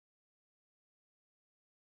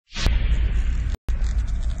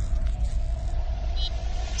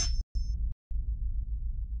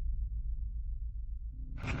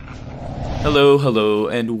Hello,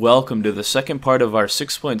 and welcome to the second part of our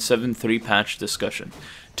 6.73 patch discussion.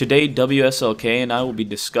 Today, WSLK and I will be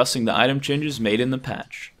discussing the item changes made in the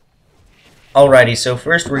patch. Alrighty, so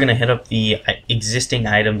first we're going to hit up the existing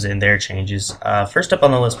items and their changes. First up on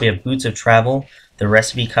the list we have Boots of Travel. The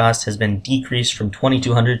recipe cost has been decreased from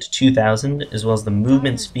 2200 to 2000, as well as the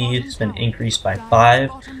movement speed has been increased by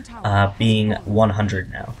 5, being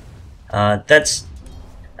 100 now. That's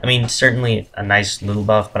certainly a nice little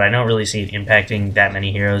buff, but I don't really see it impacting that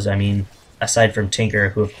many heroes. Aside from Tinker,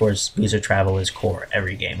 who of course Boots of Travel is core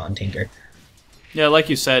every game on Tinker. Yeah, like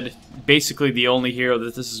you said, basically the only hero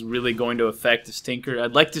that this is really going to affect is Tinker.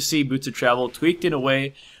 I'd like to see Boots of Travel tweaked in a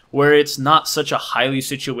way where it's not such a highly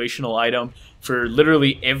situational item for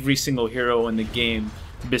literally every single hero in the game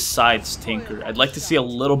besides Tinker. I'd like to see a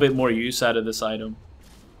little bit more use out of this item.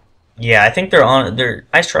 Yeah, I think they're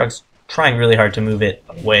Ice Truck's trying really hard to move it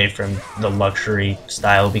away from the luxury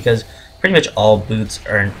style, because pretty much all boots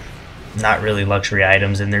are not really luxury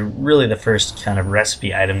items, and they're really the first kind of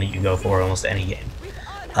recipe item that you go for almost any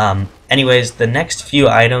game. Anyways, the next few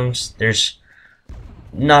items, there's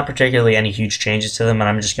not particularly any huge changes to them, and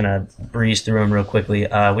I'm just going to breeze through them real quickly.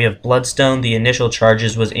 We have Bloodstone. The initial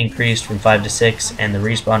charges was increased from 5 to 6, and the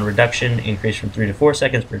respawn reduction increased from 3 to 4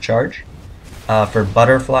 seconds per charge. For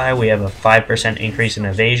Butterfly, we have a 5% increase in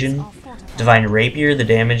evasion. Divine Rapier, the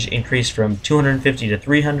damage increased from 250 to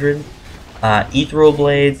 300. Ethereal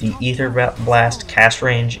Blade, the Ether Blast cast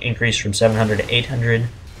range increased from 700 to 800.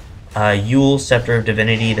 Yule, Scepter of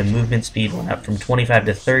Divinity, the movement speed went up from 25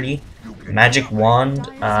 to 30. Magic Wand,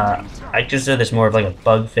 I consider this more of like a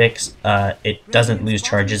bug fix. It doesn't lose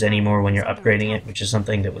charges anymore when you're upgrading it, which is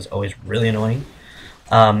something that was always really annoying.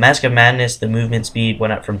 Mask of Madness, the movement speed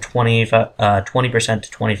went up from 20% to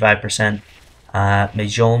 25%.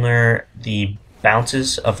 Mjolnir, the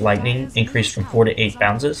bounces of lightning increased from 4 to 8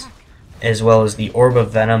 bounces, as well as the Orb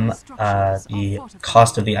of Venom, the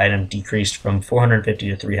cost of the item decreased from 450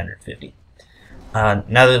 to 350. Now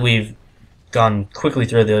that we've gone quickly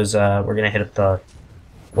through those, we're going to hit up the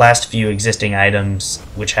last few existing items,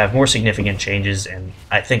 which have more significant changes, and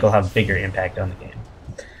I think will have bigger impact on the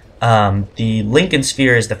game. The Lincoln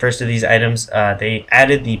Sphere is the first of these items. They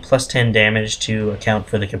added the plus 10 damage to account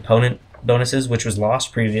for the component bonuses, which was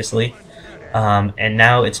lost previously. And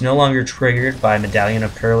now it's no longer triggered by Medallion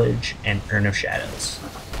of Courage and Urn of Shadows.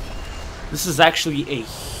 This is actually a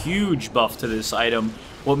huge buff to this item.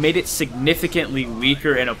 What made it significantly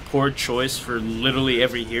weaker and a poor choice for literally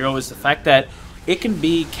every hero is the fact that it can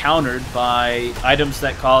be countered by items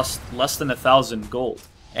that cost less than 1,000 gold.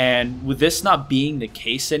 And with this not being the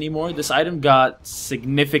case anymore, this item got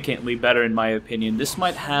significantly better in my opinion. This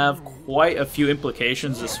might have quite a few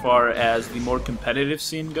implications as far as the more competitive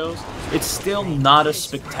scene goes. It's still not a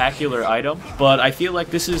spectacular item, but I feel like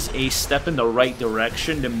this is a step in the right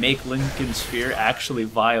direction to make Lincoln Sphere actually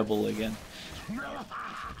viable again.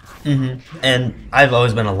 And I've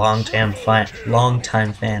always been a long-time fan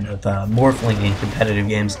of Morphling in competitive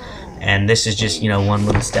games, and this is just, one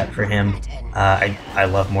little step for him. I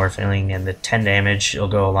love Morphling, and the 10 damage will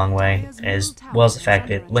go a long way, as well as the fact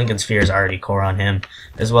that Lincoln Sphere is already core on him,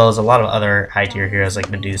 as well as a lot of other high-tier heroes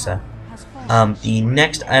like Medusa. The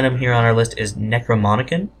next item here on our list is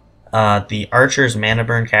Necromonicon. The Archer's mana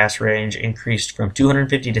burn cast range increased from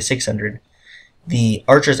 250 to 600. The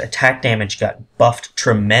Archer's attack damage got buffed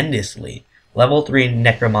tremendously. Level 3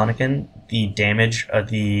 Necromonicon, the damage of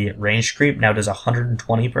the ranged creep now does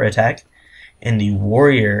 120 per attack, and the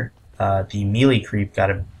Warrior, the melee creep, got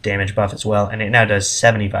a damage buff as well, and it now does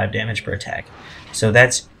 75 damage per attack. So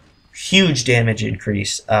that's huge damage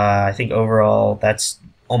increase. I think overall that's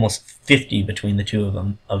almost 50 between the two of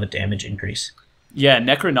them of a damage increase. Yeah,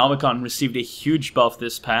 Necronomicon received a huge buff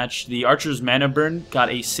this patch. The Archer's mana burn got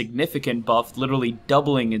a significant buff, literally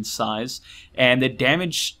doubling in size, and the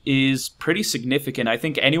damage is pretty significant. I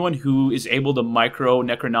think anyone who is able to micro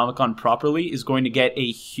Necronomicon properly is going to get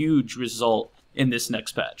a huge result in this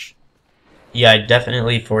next patch. Yeah, I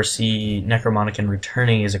definitely foresee Necromonicon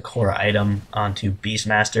returning as a core item onto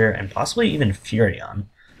Beastmaster and possibly even Furion.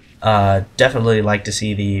 Definitely like to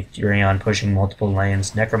see the Furion pushing multiple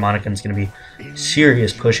lanes. Necromonicon's going to be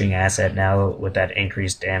serious pushing asset now with that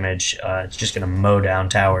increased damage. It's just going to mow down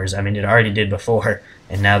towers. It already did before,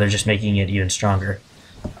 and now they're just making it even stronger.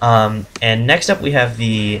 And next up we have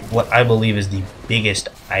what I believe is the biggest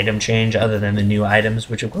item change other than the new items,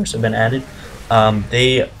 which of course have been added.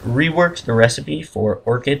 They reworked the recipe for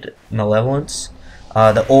Orchid Malevolence.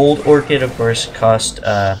 The old Orchid, of course,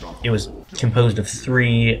 it was composed of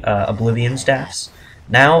 3 Oblivion Staffs.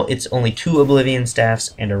 Now it's only 2 Oblivion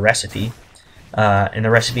Staffs and a recipe. And the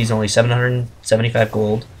recipe is only 775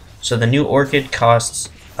 gold. So the new Orchid costs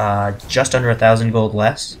just under 1,000 gold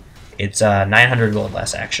less. It's 900 gold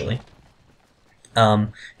less, actually.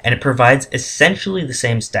 And it provides essentially the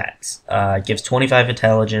same stats. It gives 25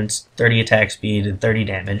 intelligence, 30 attack speed, and 30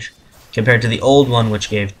 damage, compared to the old one, which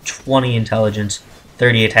gave 20 intelligence,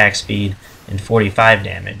 30 attack speed, and 45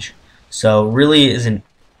 damage. So really, is an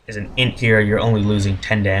int here, you're only losing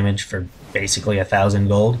 10 damage for basically 1,000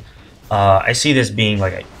 gold. I see this being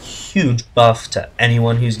like a huge buff to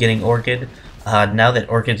anyone who's getting Orchid. Now that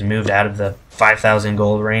Orchid's moved out of the 5,000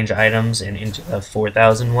 gold range items and into the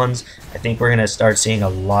 4,000 ones, I think we're going to start seeing a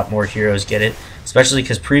lot more heroes get it, especially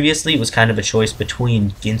because previously it was kind of a choice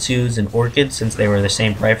between Ginsu's and Orchid since they were the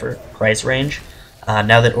same price range.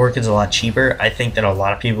 Now that Orchid's a lot cheaper, I think that a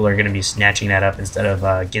lot of people are going to be snatching that up instead of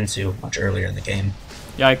Ginsu much earlier in the game.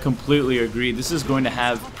 Yeah, I completely agree. This is going to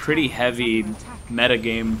have pretty heavy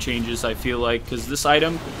metagame changes, I feel like, because this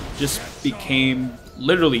item just became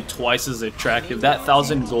literally twice as attractive. That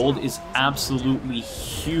 1,000 gold is absolutely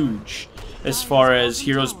huge as far as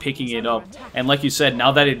heroes picking it up. And like you said,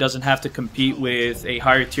 now that it doesn't have to compete with a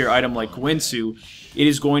higher tier item like Gwinsu, it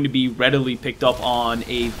is going to be readily picked up on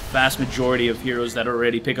a vast majority of heroes that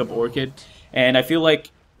already pick up Orchid. And I feel like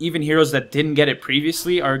even heroes that didn't get it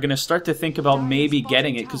previously are going to start to think about maybe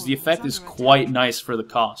getting it because the effect is quite nice for the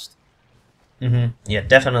cost. Yeah,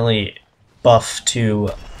 definitely buff to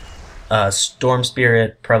Storm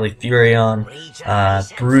Spirit, probably Furion,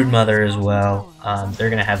 Broodmother as well. They're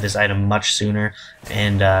going to have this item much sooner,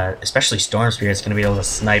 and especially Storm Spirit's going to be able to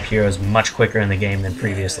snipe heroes much quicker in the game than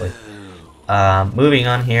previously. Moving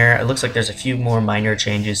on here, it looks like there's a few more minor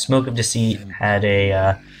changes. Smoke of Deceit had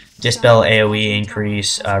a Dispel AoE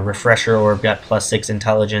increase, Refresher Orb got +6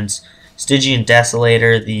 intelligence, Stygian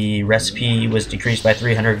Desolator, the recipe was decreased by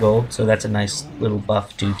 300 gold, so that's a nice little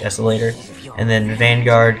buff to Desolator. And then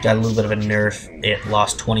Vanguard got a little bit of a nerf, it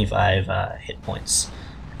lost 25 hit points.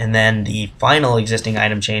 And then the final existing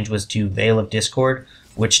item change was to Veil of Discord,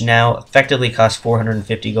 which now effectively costs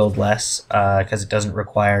 450 gold less, because it doesn't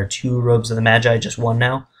require 2 Robes of the Magi, just 1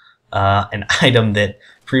 now. An item that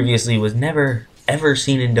previously was never ever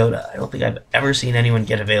seen in Dota. I don't think I've ever seen anyone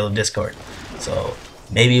get a Veil of Discord. So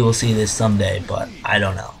maybe we'll see this someday, but I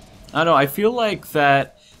don't know. I don't know, I feel like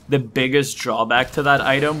that the biggest drawback to that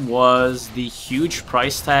item was the huge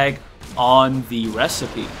price tag on the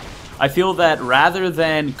recipe. I feel that rather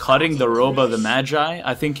than cutting the Robe of the Magi,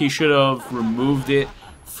 I think he should have removed it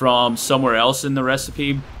from somewhere else in the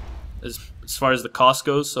recipe as far as the cost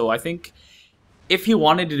goes. So I think if he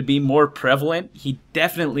wanted it to be more prevalent, he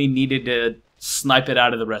definitely needed to snipe it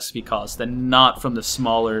out of the recipe cost and not from the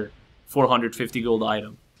smaller 450 gold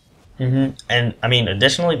item. And I mean,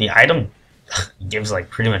 additionally, the item gives like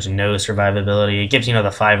pretty much no survivability. It gives, you know,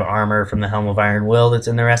 the 5 armor from the Helm of Iron Will that's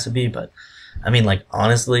in the recipe, but I mean, like,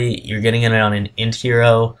 honestly, you're getting it on an int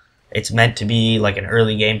hero. It's meant to be like an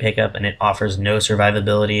early game pickup, and it offers no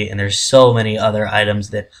survivability, and there's so many other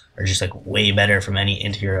items that are just like way better from any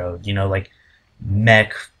int hero, you know, like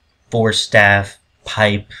mech, force staff,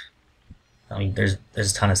 pipe. I mean, there's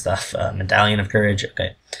a ton of stuff. Medallion of Courage.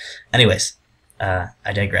 Okay. Anyways, I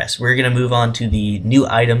digress. We're going to move on to the new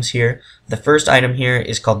items here. The first item here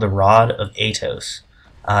is called the Rod of Atos.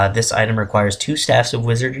 This item requires 2 Staffs of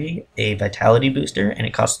Wizardry, a Vitality booster, and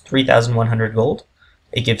it costs 3,100 gold.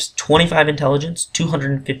 It gives 25 intelligence,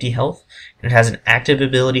 250 health, and it has an active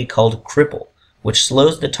ability called Cripple, which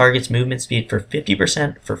slows the target's movement speed for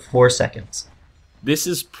 50% for 4 seconds. This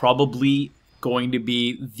is probably going to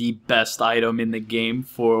be the best item in the game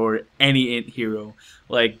for any int hero.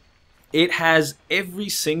 Like, it has every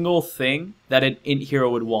single thing that an int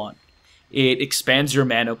hero would want. It expands your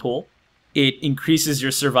mana pool, it increases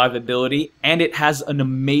your survivability, and it has an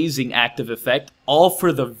amazing active effect, all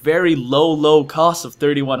for the very low cost of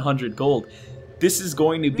 3,100 gold. This is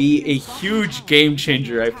going to be a huge game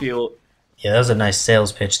changer, I feel. Yeah, that was a nice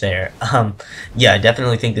sales pitch there. Yeah, I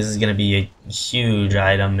definitely think this is going to be a huge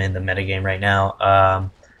item in the metagame right now.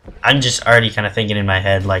 I'm just already kind of thinking in my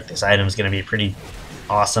head, like, this item is going to be pretty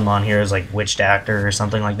awesome on heroes like Witch Doctor or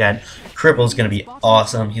something like that. Cripple's going to be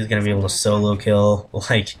awesome. He's going to be able to solo kill,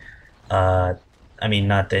 like, I mean,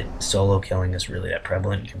 not that solo killing is really that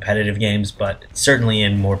prevalent in competitive games, but certainly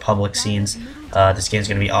in more public scenes, this game's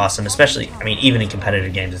going to be awesome, especially, I mean, even in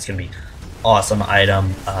competitive games, it's going to be awesome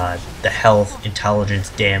item. The health, intelligence,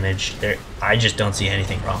 damage, I just don't see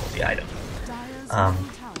anything wrong with the item.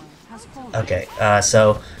 Okay,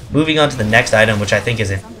 so moving on to the next item, which I think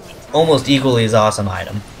is an almost equally as awesome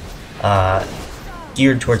item,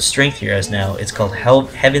 geared towards strength heroes now. It's called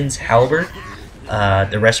Heaven's Halberd.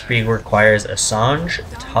 The recipe requires Assange,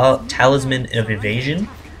 Talisman of Evasion,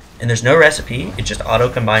 And there's no recipe, it just auto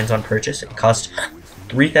combines on purchase. It costs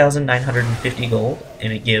 3,950 gold,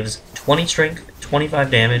 and it gives 20 strength,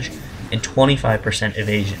 25 damage, and 25%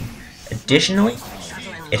 evasion. Additionally,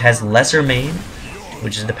 it has Lesser Main,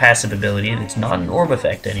 which is the passive ability. It's not an orb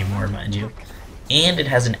effect anymore, mind you. And it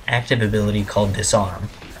has an active ability called Disarm,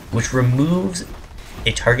 which removes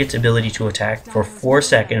a target's ability to attack for 4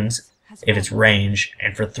 seconds if it's range,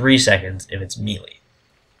 and for 3 seconds if it's melee.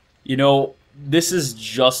 You know, this is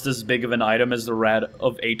just as big of an item as the Rad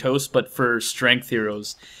of Atos, but for strength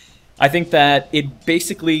heroes. I think that it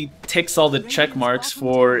basically ticks all the check marks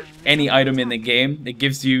for any item in the game. It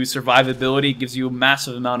gives you survivability, it gives you a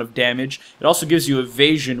massive amount of damage. It also gives you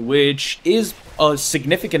evasion, which is a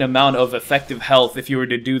significant amount of effective health if you were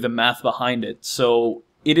to do the math behind it. So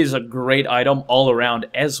it is a great item all around,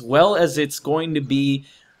 as well as it's going to be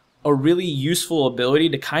a really useful ability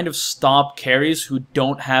to kind of stop carries who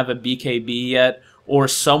don't have a BKB yet, or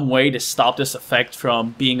some way to stop this effect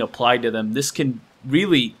from being applied to them. This can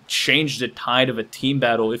really change the tide of a team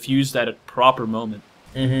battle if used at a proper moment.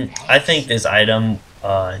 I think this item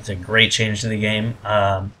is a great change to the game.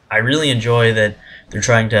 I really enjoy that they're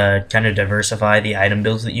trying to kind of diversify the item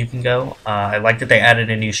builds that you can go. I like that they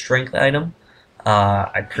added a new strength item.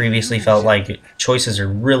 I previously felt like choices are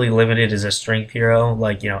really limited as a strength hero,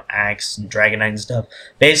 like, you know, Axe and Dragon Knight and stuff.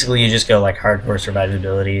 Basically, you just go like hardcore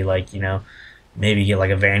survivability, like, you know, maybe get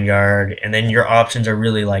like a Vanguard, and then your options are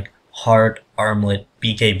really like Heart, Armlet,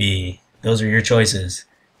 BKB. Those are your choices,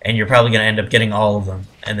 and you're probably going to end up getting all of them,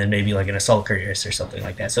 and then maybe like an Assault Cuirass or something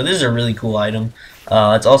like that. So this is a really cool item.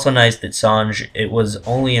 It's also nice that Sange, it was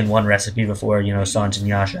only in one recipe before, you know, Sange and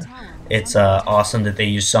Yasha. It's awesome that they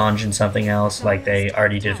use Sange in something else like they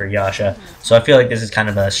already did for Yasha. So I feel like this is kind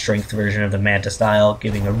of a strength version of the Manta style,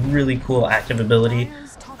 giving a really cool active ability.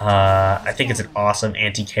 I think it's an awesome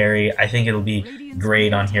anti-carry. I think it'll be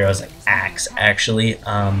great on heroes like Axe, actually.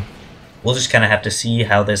 We'll just kind of have to see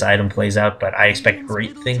how this item plays out, but I expect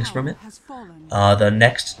great things from it. The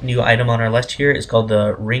next new item on our list here is called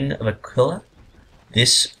the Ring of Aquila.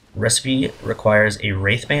 This recipe requires a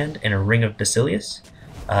Wraith Band and a Ring of Basilius.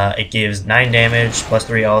 It gives 9 damage, plus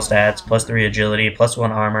 3 all stats, plus 3 agility, plus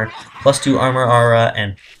 1 armor, plus 2 armor aura,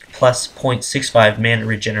 and plus 0.65 mana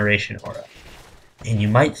regeneration aura. And you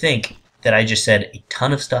might think that I just said a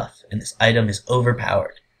ton of stuff, and this item is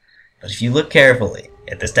overpowered. But if you look carefully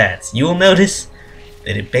at the stats, you will notice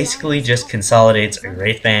that it basically just consolidates a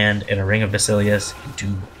Wraith Band and a Ring of Basilius into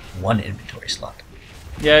one inventory slot.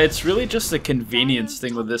 Yeah, it's really just a convenience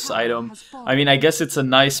thing with this item. I mean, I guess it's a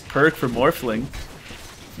nice perk for Morphling.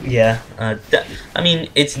 Yeah, I mean,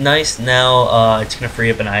 it's nice now. It's going to free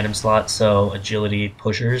up an item slot, so agility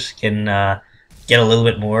pushers can get a little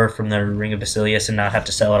bit more from the Ring of Basilius and not have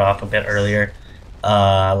to sell it off a bit earlier.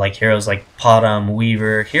 Like heroes like Potom,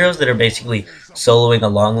 Weaver, heroes that are basically soloing a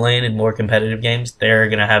long lane in more competitive games, they're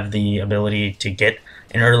going to have the ability to get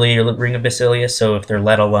an early Ring of Basilius, so if they're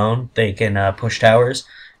let alone, they can push towers,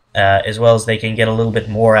 as well as they can get a little bit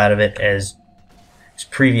more out of it as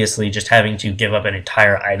previously just having to give up an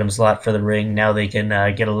entire item slot for the ring. Now they can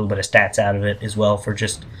get a little bit of stats out of it as well for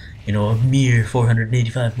just, you know, a mere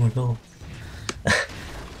 485 more gold.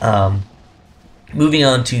 Moving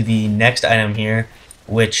on to the next item here,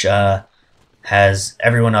 which has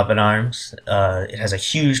everyone up in arms. It has a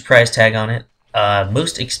huge price tag on it.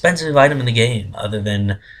 Most expensive item in the game, other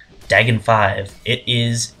than Dagon 5. It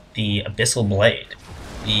is the Abyssal Blade.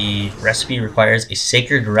 The recipe requires a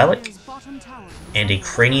Sacred Relic and a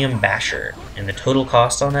Cranium Basher, and the total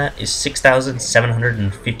cost on that is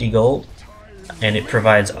 6,750 gold, and it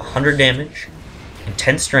provides 100 damage and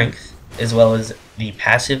 10 strength, as well as the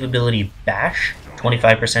passive ability Bash,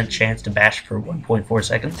 25% chance to bash for 1.4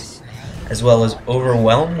 seconds, as well as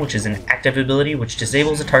Overwhelm, which is an active ability which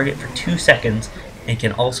disables a target for 2 seconds and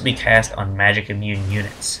can also be cast on magic immune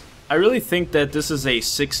units. I really think that this is a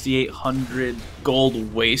 6,800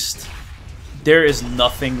 gold waste. There is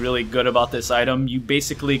nothing really good about this item. You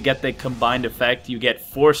basically get the combined effect. You get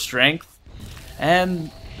 4 strength,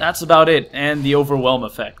 and that's about it, and the Overwhelm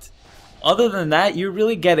effect. Other than that, you're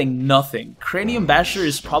really getting nothing. Cranium Basher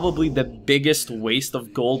is probably the biggest waste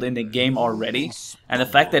of gold in the game already, and the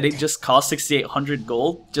fact that it just costs 6,800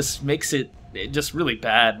 gold just makes it just really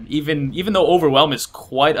bad. Even though Overwhelm is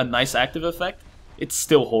quite a nice active effect, it's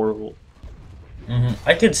still horrible.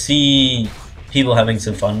 I could see people having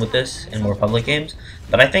some fun with this in more public games,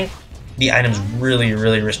 but I think the item's really,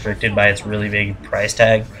 really restricted by its really big price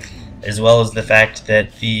tag, as well as the fact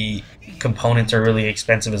that the components are really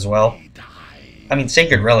expensive as well. I mean,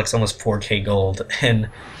 Sacred Relic's almost 4k gold, and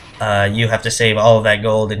you have to save all of that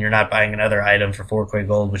gold, and you're not buying another item for 4 quick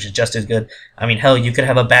gold, which is just as good. I mean, hell, you could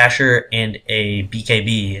have a Basher and a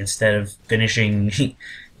BKB instead of finishing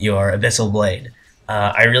your Abyssal Blade.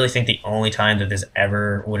 I really think the only time that this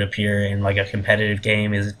ever would appear in like a competitive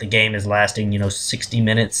game is if the game is lasting, 60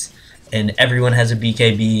 minutes, and everyone has a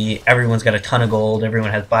BKB, everyone's got a ton of gold,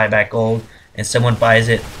 everyone has buyback gold, and someone buys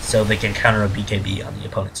it so they can counter a BKB on the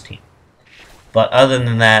opponent's team. But other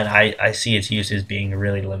than that, I see its use as being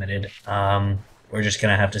really limited. We're just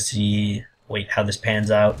going to have to wait how this pans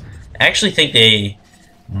out. I actually think they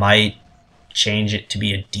might change it to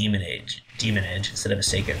be a Demon Edge instead of a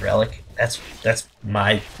Sacred Relic. That's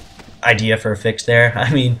my idea for a fix there.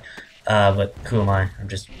 I mean, but who am I? I'm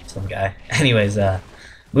just some guy. Anyways,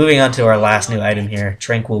 moving on to our last new item here,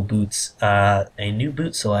 Tranquil Boots. A new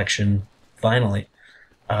boot selection, finally.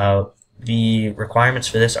 The requirements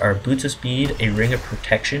for this are Boots of Speed, a Ring of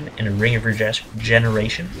Protection, and a Ring of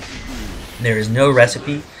Regeneration. There is no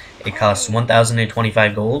recipe. It costs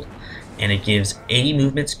 1,025 gold, and it gives 80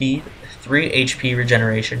 movement speed, 3 HP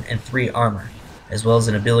regeneration, and 3 armor, as well as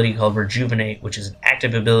an ability called Rejuvenate, which is an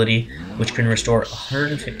active ability which can restore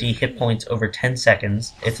 150 hit points over 10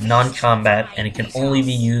 seconds. It's non-combat, and it can only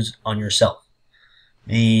be used on yourself.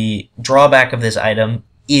 The drawback of this item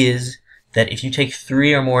is that if you take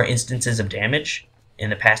 3 or more instances of damage in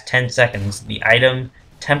the past 10 seconds, the item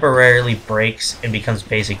temporarily breaks and becomes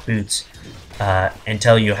basic boots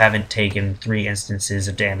until you haven't taken 3 instances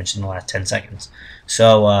of damage in the last 10 seconds.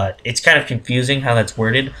 So it's kind of confusing how that's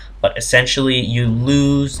worded, but essentially you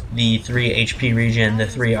lose the 3 HP regen, the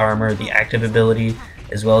 3 armor, the active ability,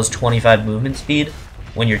 as well as 25 movement speed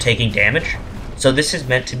when you're taking damage. So this is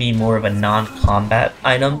meant to be more of a non-combat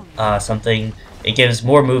item, It gives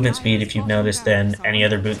more movement speed, if you've noticed, than any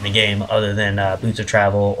other boot in the game, other than Boots of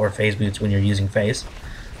Travel or Phase Boots when you're using Phase.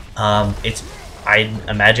 I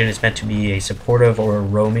imagine it's meant to be a supportive or a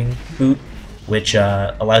roaming boot, which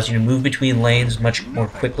allows you to move between lanes much more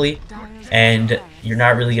quickly, and you're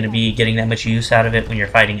not really going to be getting that much use out of it when you're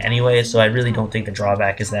fighting anyway, so I really don't think the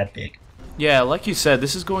drawback is that big. Yeah, like you said,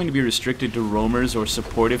 this is going to be restricted to roamers or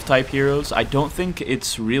supportive type heroes. I don't think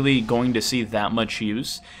it's really going to see that much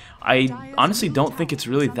use. I honestly don't think it's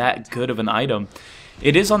really that good of an item.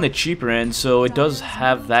 It is on the cheaper end, so it does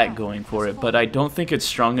have that going for it, but I don't think it's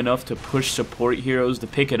strong enough to push support heroes to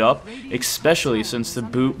pick it up, especially since the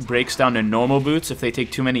boot breaks down to normal boots if they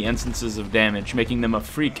take too many instances of damage, making them a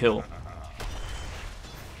free kill.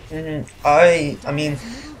 I mean,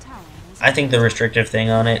 I think the restrictive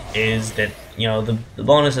thing on it is that, the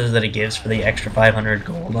bonuses that it gives for the extra 500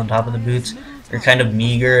 gold on top of the boots are kind of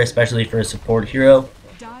meager, especially for a support hero.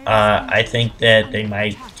 I think that they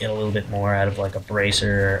might get a little bit more out of like a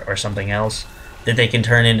bracer or something else that they can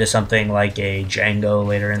turn into something like a Django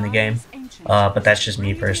later in the game. But that's just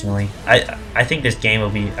me personally. I think this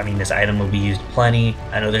item will be used plenty.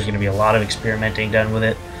 I know there's going to be a lot of experimenting done with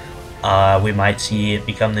it. We might see it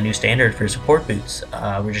become the new standard for support boots.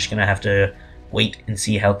 We're just going to have to wait and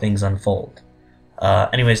see how things unfold.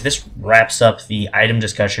 Anyways, this wraps up the item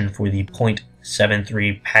discussion for the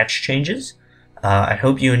 0.73 patch changes. I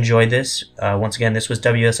hope you enjoyed this. Once again, this was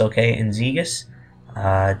WSLK and Zegas.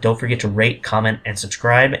 Don't forget to rate, comment, and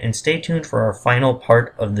subscribe, and stay tuned for our final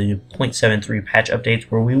part of the 0.73 patch updates,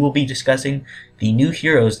 where we will be discussing the new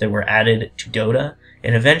heroes that were added to Dota,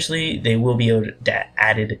 and eventually they will be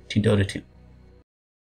added to Dota 2.